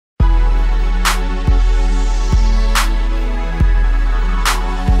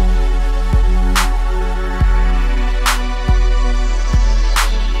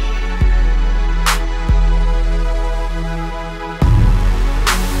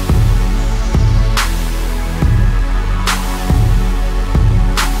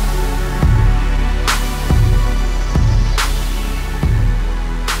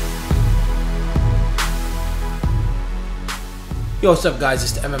Yo, what's up, guys?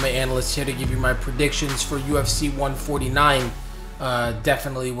 It's the MMA Analyst here to give you my predictions for UFC 149.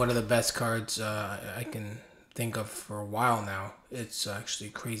 Definitely one of the best cards I can think of for a while now. It's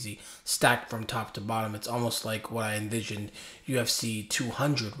actually crazy, stacked from top to bottom. It's almost like what I envisioned UFC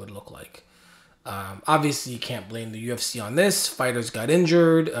 200 would look like. Obviously, you can't blame the UFC on this. Fighters got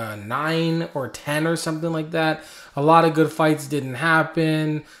injured, 9 or 10 or something like that. A lot of good fights didn't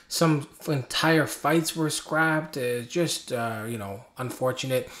happen. Some entire fights were scrapped. It's just,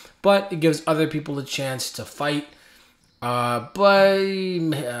 unfortunate. But it gives other people a chance to fight. I don't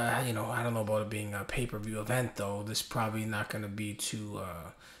know about it being a pay-per-view event, though. This is probably not going to be too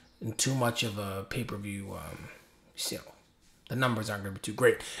much of a pay-per-view, the numbers aren't going to be too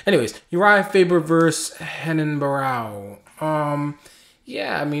great. Anyways, Urijah Faber versus Renan Barao.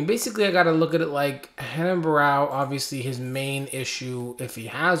 Basically I got to look at it like Renan Barao, obviously his main issue, if he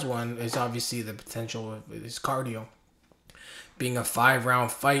has one, is obviously the potential of his cardio. Being a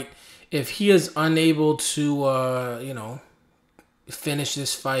 5-round fight, if he is unable to, finish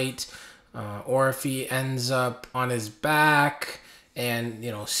this fight, or if he ends up on his back and,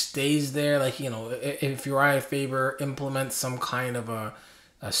 stays there, if Urijah Faber implements some kind of a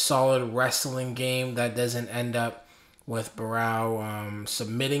solid wrestling game that doesn't end up with Barao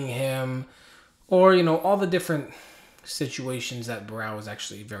submitting him, or, all the different situations that Barao is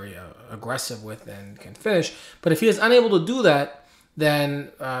actually very aggressive with and can finish. But if he is unable to do that,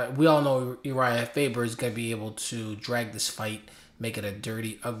 then we all know Urijah Faber is going to be able to drag this fight, make it a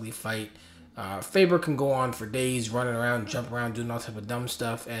dirty, ugly fight. Faber can go on for days, running around, jump around, doing all type of dumb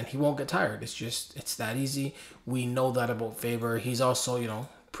stuff, and he won't get tired. It's that easy. We know that about Faber. He's also,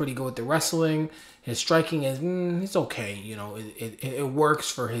 pretty good with the wrestling. His striking is, it's okay. It works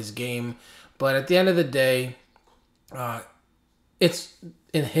for his game. But at the end of the day, it's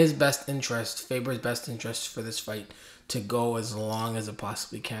in his best interest, Faber's best interest for this fight to go as long as it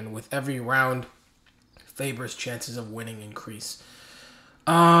possibly can. With every round, Faber's chances of winning increase.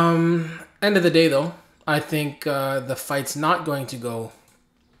 End of the day, though, I think the fight's not going to go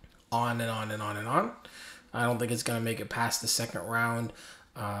on and on and on and on. I don't think it's going to make it past the second round.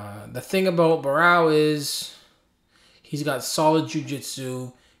 The thing about Barao is he's got solid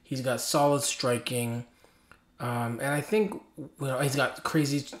jiu-jitsu. He's got solid striking. And I think he's got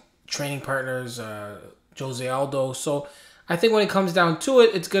crazy training partners, Jose Aldo. So I think when it comes down to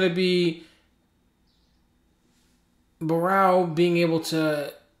it, it's going to be Barao being able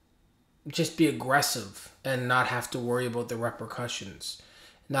to just be aggressive and not have to worry about the repercussions.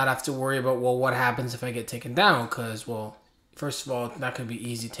 Not have to worry about, what happens if I get taken down? Because, first of all, it's not going to be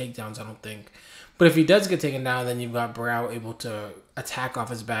easy takedowns, I don't think. But if he does get taken down, then you've got Barao able to attack off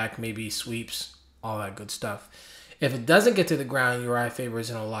his back, maybe sweeps, all that good stuff. If it doesn't get to the ground, Urijah Faber is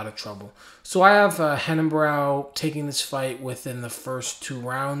in a lot of trouble. So I have Renan Barao taking this fight within the first 2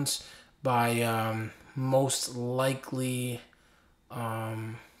 rounds by most likely,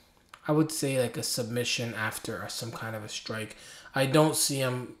 I would say like a submission after some kind of a strike. I don't see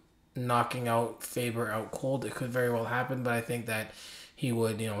him knocking out Faber out cold. It could very well happen, but I think that he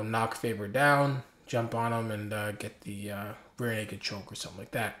would, knock Faber down, jump on him, and get the rear naked choke or something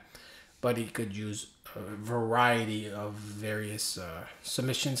like that. But he could use a variety of various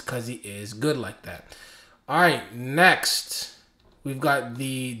submissions because he is good like that. All right, next, we've got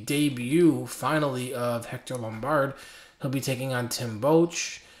the debut, finally, of Hector Lombard. He'll be taking on Tim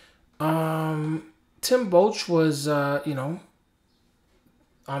Boetsch. Tim Boetsch was,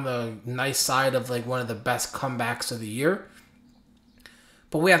 on the nice side of one of the best comebacks of the year.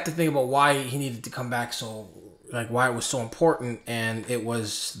 But we have to think about why he needed to come back why it was so important. And it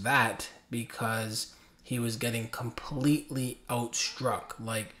was that because he was getting completely outstruck,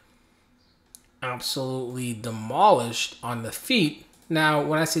 absolutely demolished on the feet. Now,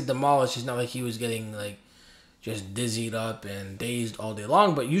 when I say demolished, it's not like he was getting just dizzied up and dazed all day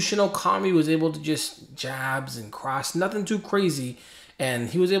long. But Kami was able to just jabs and cross, nothing too crazy. And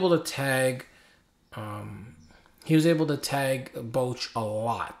he was able to tag Boetsch a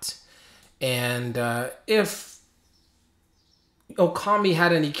lot. And if Okami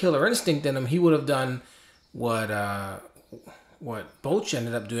had any killer instinct in him, he would have done what Boetsch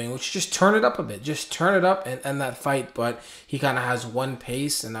ended up doing, which just turn it up a bit. Just turn it up and end that fight. But he kind of has one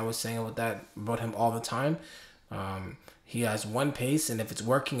pace, and I was saying about him all the time. He has one pace, and if it's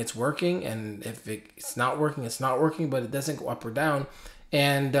working, it's working. And if it's not working, it's not working, but it doesn't go up or down.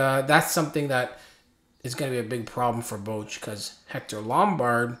 And that's something that is going to be a big problem for Boetsch, because Hector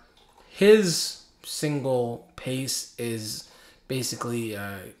Lombard, his single pace is basically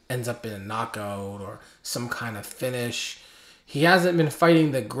ends up in a knockout or some kind of finish. He hasn't been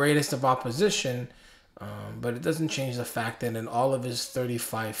fighting the greatest of opposition, But it doesn't change the fact that in all of his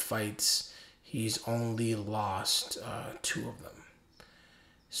 35 fights, he's only lost 2 of them.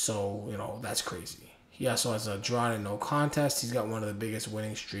 So, that's crazy. He also has a draw and no contest. He's got one of the biggest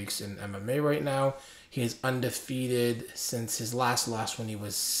winning streaks in MMA right now. He is undefeated since his last loss when he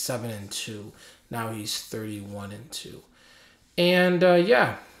was 7-2. Now he's 31-2.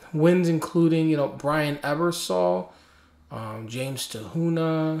 And wins including, Brian Ebersol, James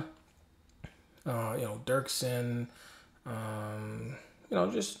Tahuna, Dirksen,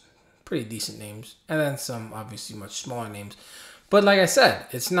 just pretty decent names. And then some obviously much smaller names. But like I said,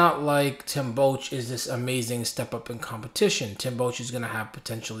 it's not like Tim Boetsch is this amazing step up in competition. Tim Boetsch is going to have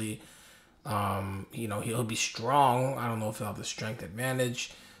potentially, he'll be strong. I don't know if he'll have the strength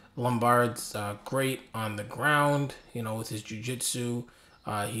advantage. Lombard's great on the ground, with his jiu-jitsu.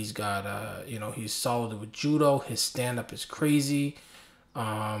 He's got, he's solid with judo. His stand-up is crazy.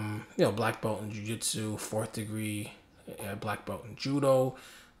 Black belt in jiu-jitsu, 4th degree, black belt in judo.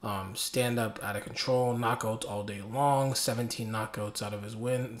 Stand-up out of control, knockouts all day long, 17 knockouts out of his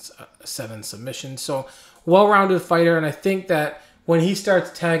wins, 7 submissions. So, well-rounded fighter, and I think that when he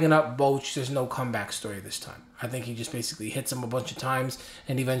starts tagging up Boetsch, there's no comeback story this time. I think he just basically hits him a bunch of times,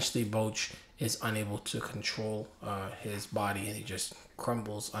 and eventually Boetsch is unable to control his body, and he just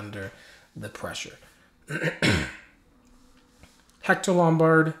crumbles under the pressure. Hector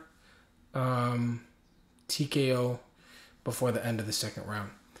Lombard, TKO before the end of the second round.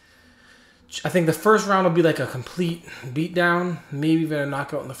 I think the first round will be like a complete beatdown, maybe even a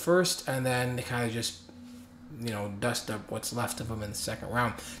knockout in the first, and then they kind of just, dust up what's left of him in the second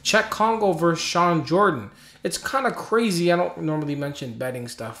round. Cheick Kongo versus Sean Jordan. It's kind of crazy. I don't normally mention betting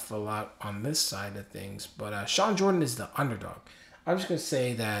stuff a lot on this side of things, but Sean Jordan is the underdog. I'm just going to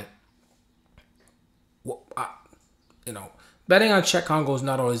say that, betting on Cheick Kongo is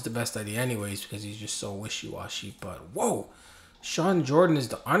not always the best idea anyways because he's just so wishy-washy, but whoa. Sean Jordan is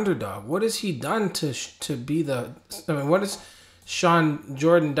the underdog. What has he done to be the... what has Sean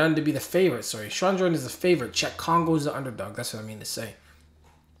Jordan done to be the favorite? Sorry, Sean Jordan is the favorite. Cheick Kongo is the underdog. That's what I mean to say.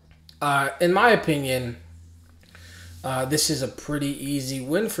 In my opinion, this is a pretty easy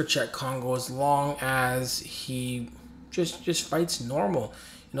win for Cheick Kongo as long as he just fights normal.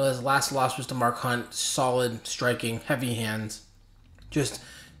 His last loss was to Mark Hunt. Solid striking, heavy hands. Just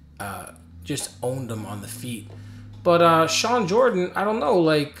owned him on the feet. But Sean Jordan, I don't know,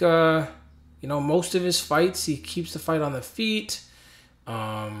 most of his fights, he keeps the fight on the feet.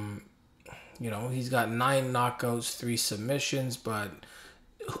 He's got 9 knockouts, 3 submissions, but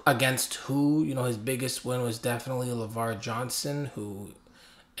against who? His biggest win was definitely LeVar Johnson, who,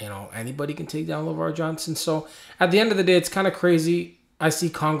 anybody can take down LeVar Johnson. So at the end of the day, it's kind of crazy. I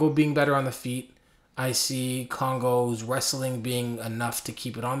see Kongo being better on the feet. I see Kongo's wrestling being enough to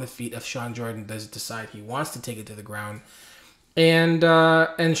keep it on the feet if Sean Jordan does decide he wants to take it to the ground. And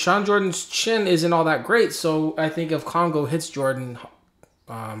Sean Jordan's chin isn't all that great, so I think if Kongo hits Jordan,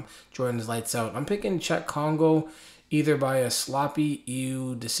 Jordan's lights out. I'm picking Cheick Kongo either by a sloppy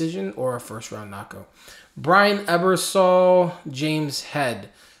EU decision or a first-round knockout. Brian Ebersol, James Head.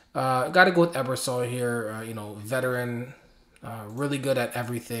 Got to go with Ebersol here. Veteran, really good at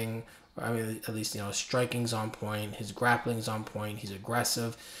everything. I mean, at least, striking's on point. His grappling's on point. He's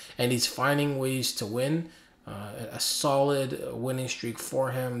aggressive. And he's finding ways to win. A solid winning streak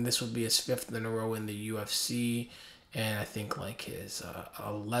for him. This would be his 5th in a row in the UFC. And I think his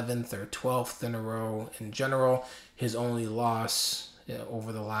 11th or 12th in a row in general. His only loss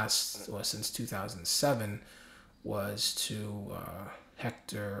over the last, since 2007 was to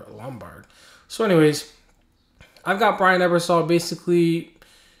Hector Lombard. So anyways, I've got Brian Ebersol basically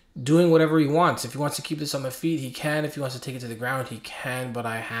doing whatever he wants. If he wants to keep this on the feet, he can. If he wants to take it to the ground, he can. But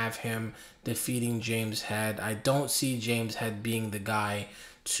I have him defeating James Head. I don't see James Head being the guy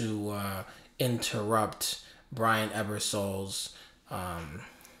to interrupt Brian Ebersol's, I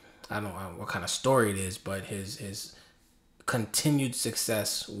don't know what kind of story it is, but his continued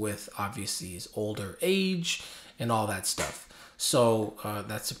success with obviously his older age and all that stuff. So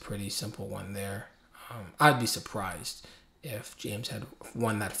that's a pretty simple one there. I'd be surprised if James had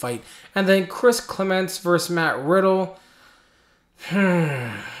won that fight. And then Chris Clements versus Matt Riddle.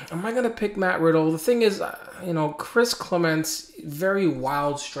 Am I going to pick Matt Riddle? The thing is, Chris Clements, very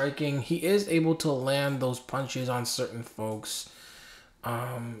wild striking. He is able to land those punches on certain folks.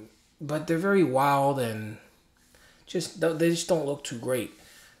 But they're very wild and they just don't look too great.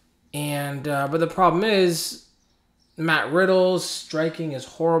 And but the problem is, Matt Riddle's striking is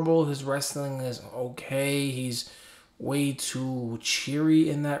horrible. His wrestling is okay. He's way too cheery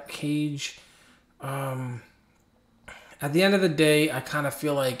in that cage. At the end of the day, I kind of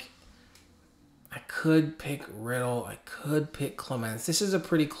feel like I could pick Riddle. I could pick Clements. This is a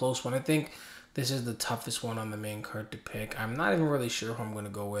pretty close one. I think this is the toughest one on the main card to pick. I'm not even really sure who I'm going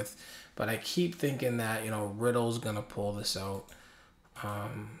to go with, but I keep thinking that, Riddle's going to pull this out.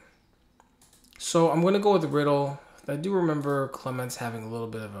 So I'm going to go with Riddle. I do remember Clements having a little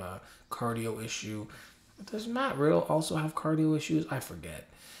bit of a cardio issue. Does Matt Riddle also have cardio issues? I forget.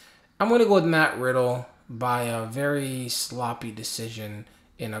 I'm going to go with Matt Riddle by a very sloppy decision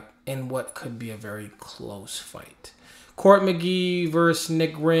in what could be a very close fight. Court McGee versus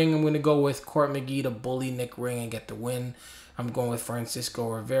Nick Ring. I'm going to go with Court McGee to bully Nick Ring and get the win. I'm going with Francisco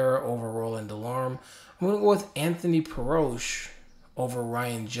Rivera over Roland Delorme. I'm going to go with Anthony Perosh over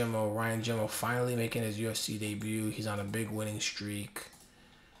Ryan Jimmo. Ryan Jimmo finally making his UFC debut. He's on a big winning streak.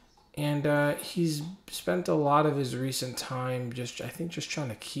 And he's spent a lot of his recent time just trying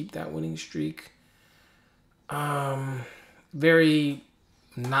to keep that winning streak. Very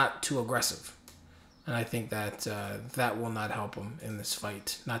not too aggressive. And I think that that will not help him in this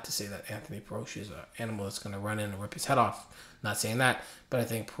fight. Not to say that Anthony Perosh is an animal that's going to run in and rip his head off. Not saying that. But I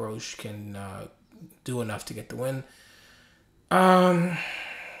think Perosh can do enough to get the win. I'm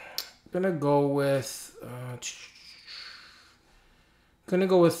going to go with...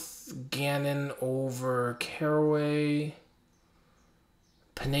 Gannon over Caraway.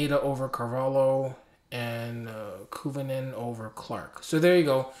 Pineda over Carvalho. And Kuvanen over Clark. So there you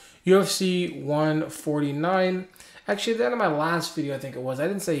go. UFC 149. Actually, at the end of my last video, I think it was, I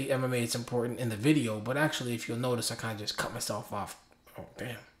didn't say MMA it's important in the video, but actually, if you'll notice, I kind of just cut myself off. Oh,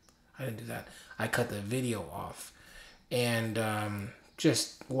 damn. I didn't do that. I cut the video off. And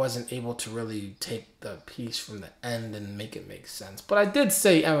just wasn't able to really take the piece from the end and make it make sense. But I did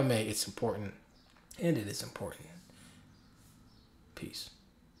say MMA it's important. And it is important. Peace.